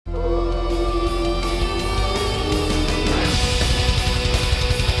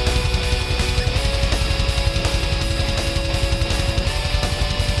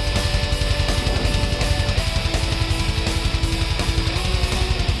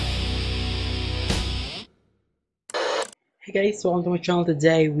Hey guys, welcome to my channel.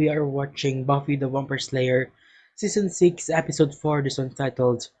 Today we are watching Buffy the Vampire Slayer Season 6 Episode 4, this one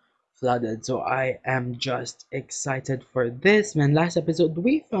titled Flooded. So I am just excited for this, man. Last episode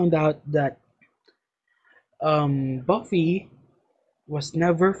we found out that Buffy was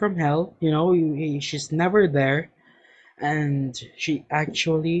never from hell, she's never there, and she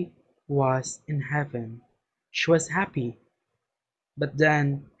actually was in heaven. She was happy, but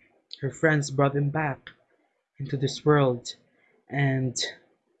then her friends brought him back into this world, and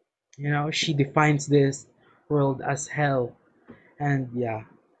she defines this world as hell. And yeah,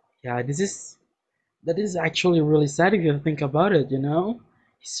 that is actually really sad if you think about it.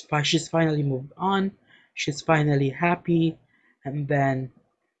 She's finally moved on, she's finally happy, and then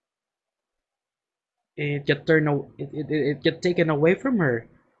it get taken away from her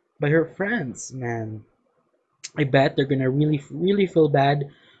by her friends, man. I bet they're gonna really feel bad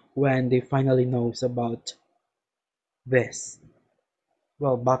when they finally knows about this.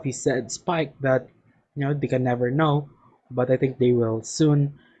 Well, Buffy said Spike that they can never know, but I think they will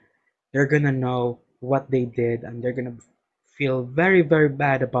soon. They're gonna know what they did, and they're gonna feel very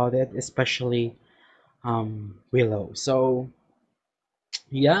bad about it, especially Willow. So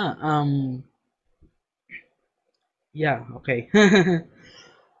yeah, yeah, okay.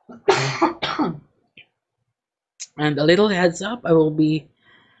 And a little heads up, I will be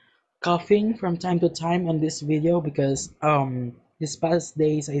coughing from time to time on this video because these past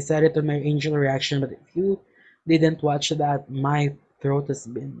days I said it on my angel reaction, but if you didn't watch that, my throat has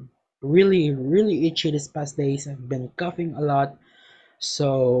been really itchy these past days. I've been coughing a lot,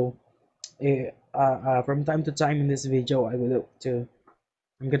 so from time to time in this video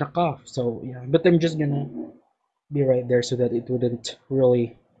I'm gonna cough. So yeah, but I'm just gonna be right there so that it wouldn't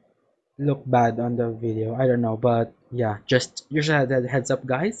really look bad on the video. I don't know, but yeah, just a heads up,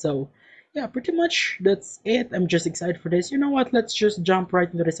 guys. So yeah, pretty much that's it. I'm just excited for this. You know what? Let's just jump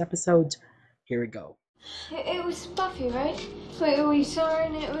right into this episode. Here we go. It was Buffy, right? We saw her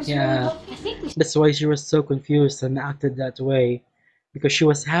and it was Yeah, really Buffy. I think that's why she was so confused and acted that way, because she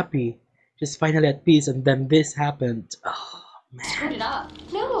was happy. She's finally at peace, and then this happened. Oh man. screwed it up.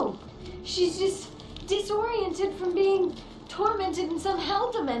 No, she's just disoriented from being tormented in some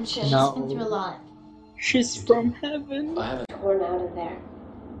hell dimension. No. She's been through a lot. She's from heaven. Torn out of there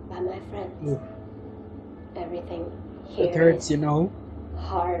by my friends. Oof. Everything here It hurts, is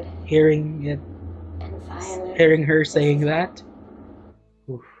hard hearing it, and violent. hearing her saying that.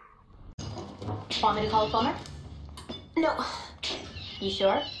 Oof. Want me to call a plumber? No. You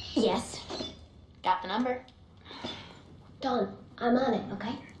sure? Yes. Got the number. Dawn, I'm on it,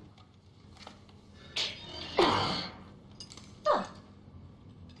 okay?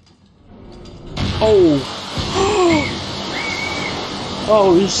 Oh.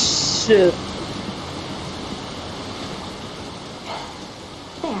 Oh shit.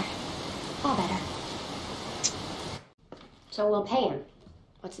 There. All better. So we'll pay him.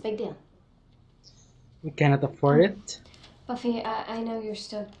 What's the big deal? We cannot afford it. Buffy, I know you're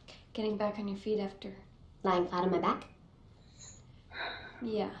still getting back on your feet after. Lying flat on my back?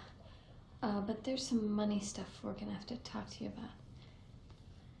 Yeah. But there's some money stuff we're gonna have to talk to you about.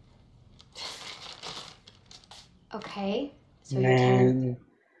 Okay. So you're telling Man.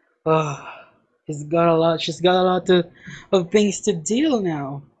 Oh, she's got a lot of things to deal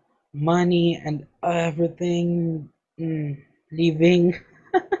now. Money and everything. Leaving.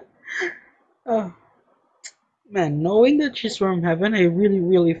 Oh, man, knowing that she's from heaven, I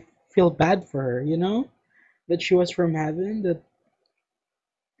really feel bad for her, that she was from heaven, that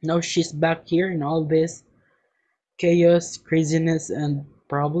now she's back here in all this chaos, craziness, and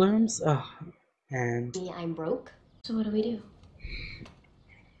problems. Oh, man. me I'm broke? So what do we do?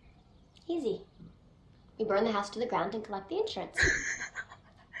 Easy. We burn the house to the ground and collect the insurance.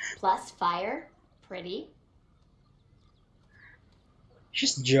 Plus fire. Pretty.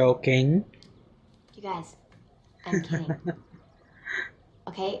 She's joking. You guys, I'm kidding.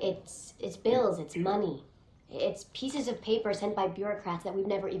 Okay, it's bills, it's money. It's pieces of paper sent by bureaucrats that we've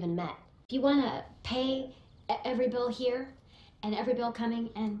never even met. If you want to pay every bill here and every bill coming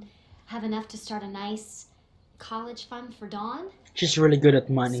and have enough to start a nice college fund for Dawn, She's really good at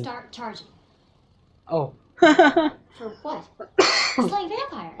money. start charging. Oh. For what? Slaying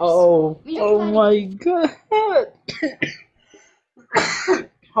vampires. Oh. You're Oh providing- my god.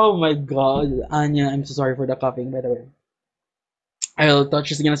 Oh my god. Anya, I'm so sorry for the coughing, by the way. I thought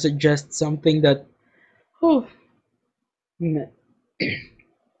she's gonna suggest something that. Oh. Man.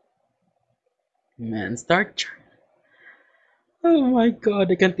 Man, Oh my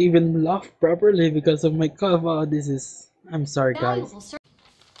god, I can't even laugh properly because of my cough. Oh, this is. I'm sorry, Valuable guys. ser-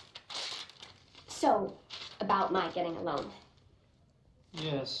 So, about help my getting a loan.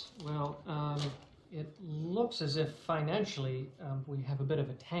 Yes, well, it looks as if financially we have a bit of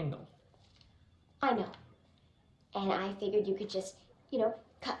a tangle. I know. And I figured you could just, you know,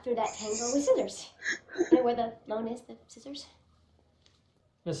 cut through that tangle with scissors. You know where the loan is, the scissors?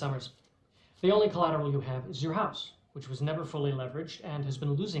 Miss Summers, the only collateral you have is your house, which was never fully leveraged and has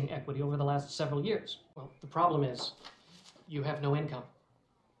been losing equity over the last several years. Well, the problem is you have no income,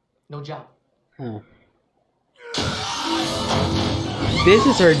 no job. Huh. This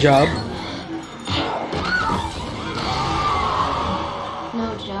is her job.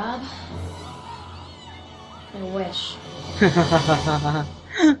 No job? I wish.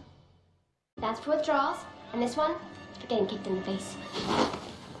 That's for withdrawals. And this one, for getting kicked in the face.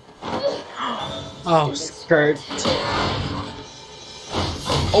 Oh, skirt.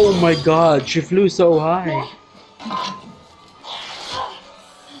 Oh my god, she flew so high.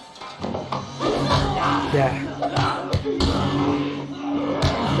 Yeah.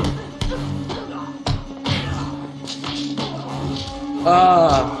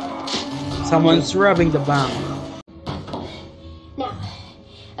 Someone's rubbing the bank. Now,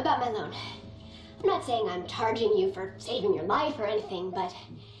 about my loan. I'm not saying I'm charging you for saving your life or anything, but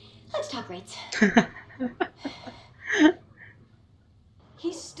let's talk rates.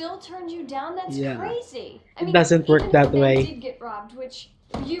 He still turned you down? That's Yeah. crazy. I It mean, doesn't work even that if the way. bank did get robbed, which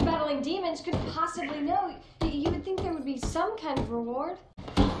you battling demons could possibly know. You would think there would be some kind of reward.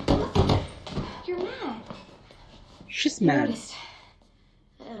 You're mad. She's You mad. noticed.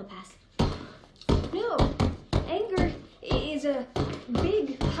 It'll pass. No, anger is a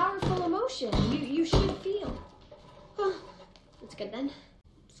big, powerful emotion. You should feel. Oh, that's good then.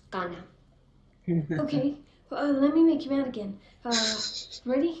 It's gone now. Okay, let me make you mad again.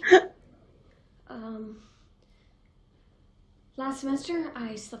 Ready? Last semester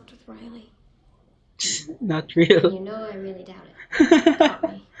I slept with Riley. Not real. You know I really doubt it. Caught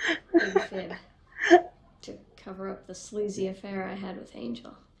me. Big fib. To cover up the sleazy affair I had with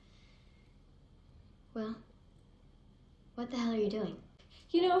Angel. Well, what the hell are you doing?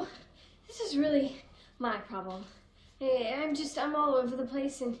 You know, this is really my problem. I'm all over the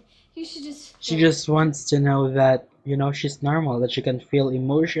place, and you should just. She just wants to know that, you know, she's normal, that she can feel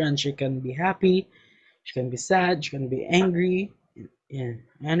emotion, she can be happy, she can be sad, she can be angry. Yeah,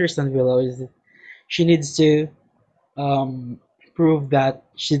 I understand Willow. She needs to prove that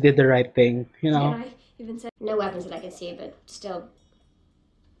she did the right thing, you know. And I even said. No weapons that I could see, but still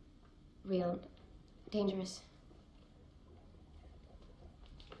real dangerous.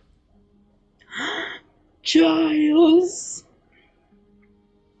 Giles!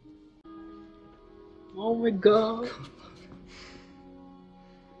 Oh my god.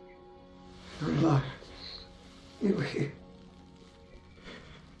 You're alive. You were here.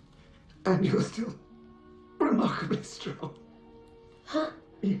 And you're still remarkably strong. Huh?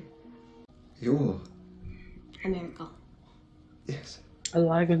 You're... A miracle. Yes.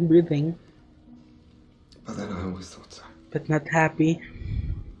 Alive and breathing, But then I always thought so. but not happy.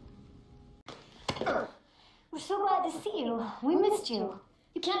 We're so glad to see you. We missed you.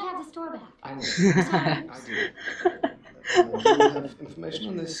 You can't have the store back. I know. I do. Do you have information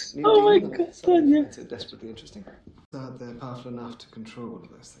on this new Oh my deal? god, Tanya. It's desperately interesting. They're powerful enough to control all of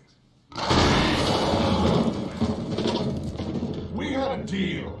those things. We had a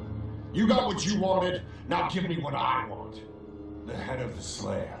deal. You got what you wanted, now give me what I want. The head of the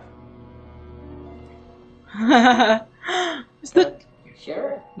Slayer. Is that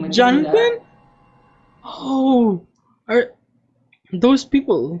Sure. We can do Jonathan? that. Oh, are those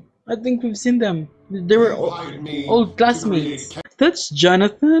people? I think we've seen them. They were You hired me old to classmates. create That's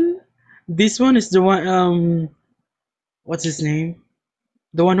Jonathan. This one is the one. What's his name?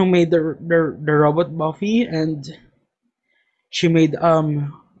 The one who made the robot Buffy, and she made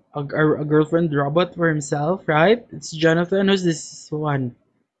a girlfriend robot for himself, right? It's Jonathan. Who's this one?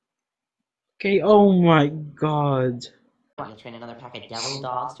 Okay. Oh my god. You'll train another pack of devil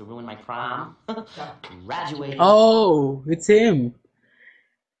dogs to ruin my prom. Graduated. Oh, it's him.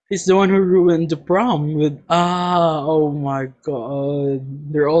 He's the one who ruined the prom with oh my god.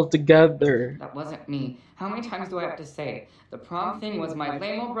 They're all together. That wasn't me. How many times do I have to say it? The prom thing was my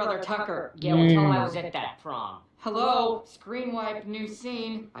lame-o brother Tucker. Yeah, well, tell him I was at that prom. Hello? Screen wipe, new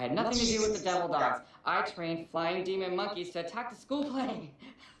scene. I had nothing to do with the devil dogs. I trained flying demon monkeys to attack the school play.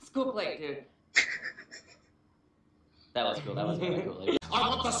 School play, dude. That was cool. That was really cool. I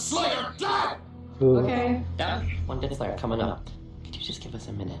want the Slayer dead! Cool. Okay, done. One dead Slayer coming up. Could you just give us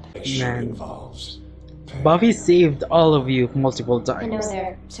a minute? Man. Involves Buffy saved all of you multiple I know times.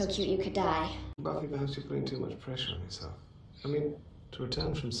 they're so cute you could die. Buffy, perhaps you're putting too much pressure on yourself. I mean, to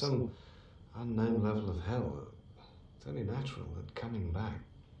return from some unknown level of hell, It's only natural that coming back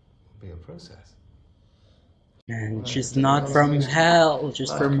will be a process. And she's not from hell,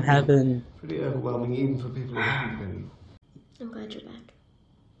 she's from heaven. Pretty overwhelming even for people who haven't been. I'm glad you're back.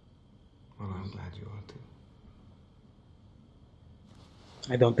 Well, I'm glad you are too.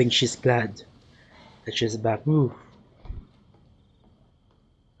 I don't think she's glad that she's back. Ooh.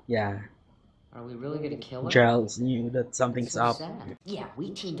 Yeah. Are we really gonna kill her? Giles knew that something's So up. sad. Yeah,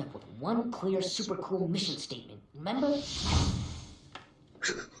 we teamed up with one clear, super cool mission statement. Remember?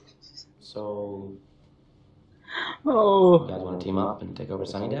 So, Oh. you guys want to team up and take over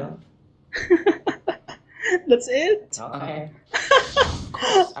Sunnydale? That's it? Okay. Of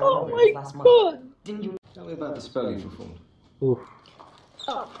course, I Oh remember it was my last month. god. Didn't you? Tell me about the spell you performed. Ooh.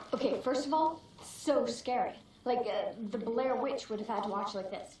 Oh, okay, first of all, so scary. Like, the Blair Witch would have had to watch like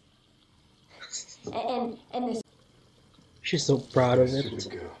this. And this. She's so proud of it.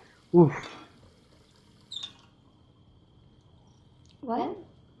 Stupid girl. Oof. What?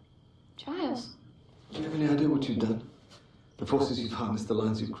 Giles. Do you have any idea what you've done? The forces you've harnessed, the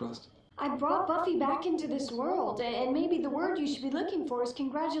lines you've crossed? I brought Buffy back into this world, and maybe the word you should be looking for is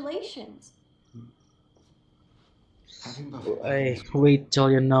congratulations. Having Buffy back in I this wait till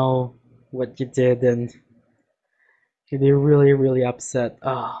you know what you did and you'll be really, really upset.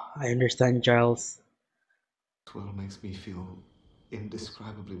 Ah, I understand, Giles. world makes me feel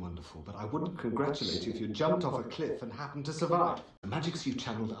indescribably wonderful, but I wouldn't congratulate you if you jumped off a cliff and happened to survive. The magics you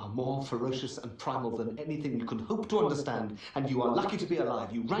channeled are more ferocious and primal than anything you can hope to understand, and you are lucky to be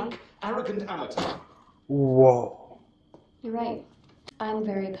alive, you rank, arrogant amateur. Whoa. You're right. I'm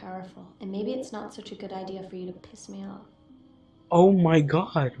very powerful, and maybe it's not such a good idea for you to piss me off. Oh my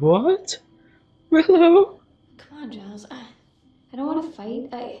god, what? Willow? Come on, Giles. I don't want to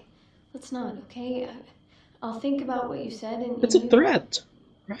fight. Let's not, okay? I'll think about what you said and... It's a threat,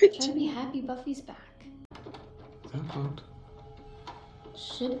 Try right? to be happy Buffy's back. That won't.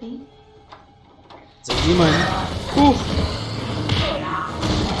 Should be. It's a demon. Ooh.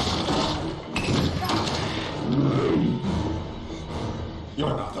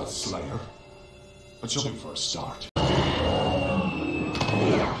 You're not the Slayer. But you'll be for a start.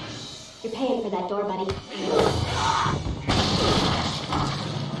 You're paying for that door, buddy.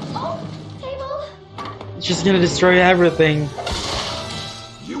 Oh, table! She's gonna destroy everything.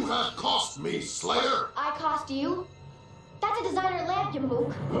 You have cost me, Slayer! I cost you? That's a designer lamp, you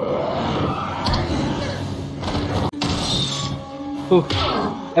mook. Ooh.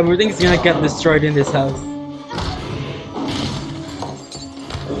 Everything's gonna get destroyed in this house.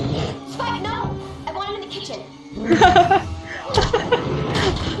 Spike, no! I want him in the kitchen.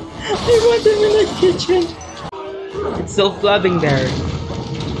 I want him in the kitchen. It's still flooding there.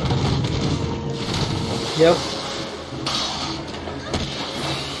 Yep.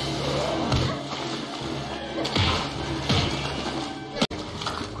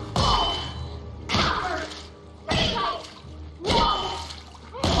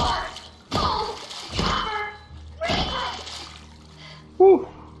 Whew.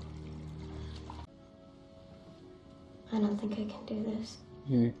 I don't think I can do this.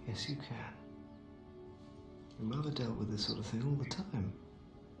 Yes, you can. Your mother dealt with this sort of thing all the time.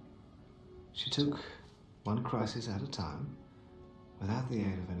 She took one crisis at a time, without the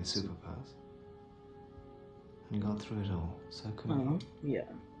aid of any superpowers, and got through it all. So can you. Yeah.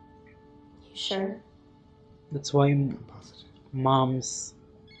 You sure? That's why I'm positive. moms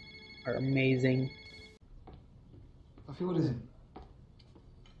are amazing. Buffy, what is it?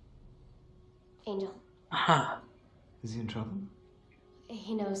 Angel, Ah, Is he in trouble?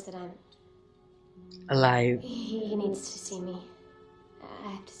 he knows that I'm... alive. He needs to see me.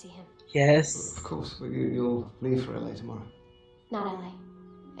 I have to see him. Yes. Of course, but you'll leave for LA tomorrow. Not LA.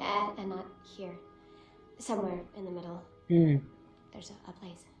 And not here. Somewhere in the middle. There's a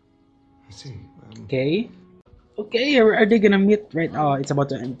place. I see. Okay. Okay, are they gonna meet right now? It's about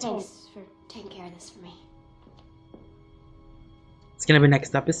to end. Thanks for taking care of this for me. It's gonna be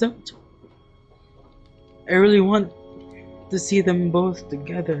next episode. I really want to see them both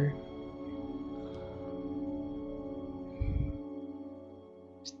together.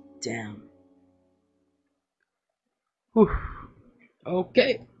 Damn. Whew.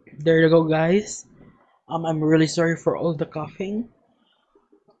 Okay, there you go, guys. I'm really sorry for all the coughing.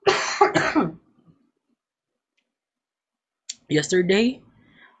 Yesterday,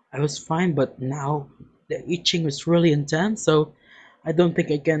 I was fine, but now the itching was really intense, so I don't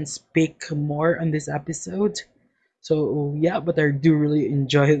think I can speak more on this episode. So yeah, but I do really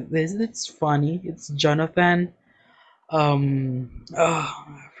enjoy this. It's funny. It's Jonathan. I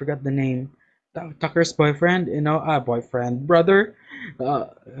forgot the name. Tucker's boyfriend. Boyfriend, brother.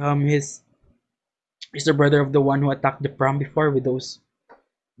 His He's the brother of the one who attacked the prom before with those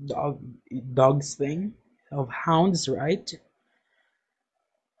dogs thing of hounds, right?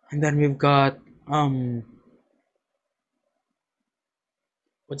 And then we've got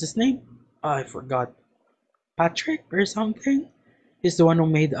what's his name? I forgot. Patrick or something. He's the one who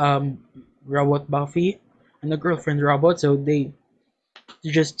made robot Buffy and the girlfriend robot. So they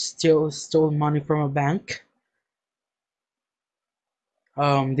just stole money from a bank.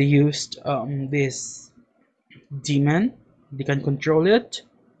 They used this demon. They can control it.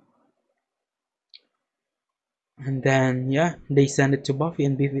 And then yeah, they send it to Buffy,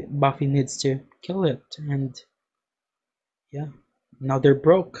 and Buffy needs to kill it. And yeah, now they're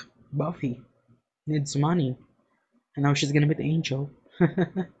broke. Buffy needs money, and now she's gonna meet Angel.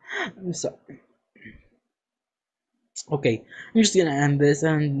 I'm sorry. Okay, I'm just gonna end this,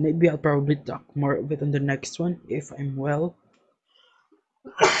 and maybe I'll probably talk more of it on the next one if I'm well.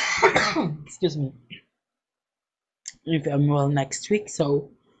 Excuse me. If I'm well next week,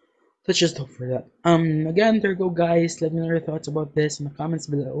 so let's just hope for that. Again, there you go, guys. Let me know your thoughts about this in the comments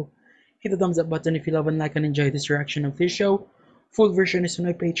below. Hit the thumbs up button if you love and like and enjoy this reaction of this show. Full version is on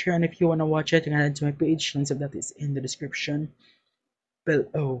my Patreon. If you wanna watch it, you can head to my page. Links of that is in the description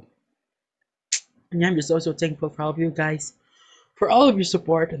below. And yeah, I'm just also thankful for all of you guys, for all of your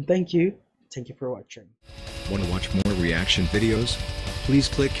support, and thank you. Thank you for watching. Want to watch more reaction videos? Please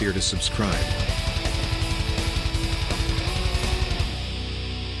click here to subscribe.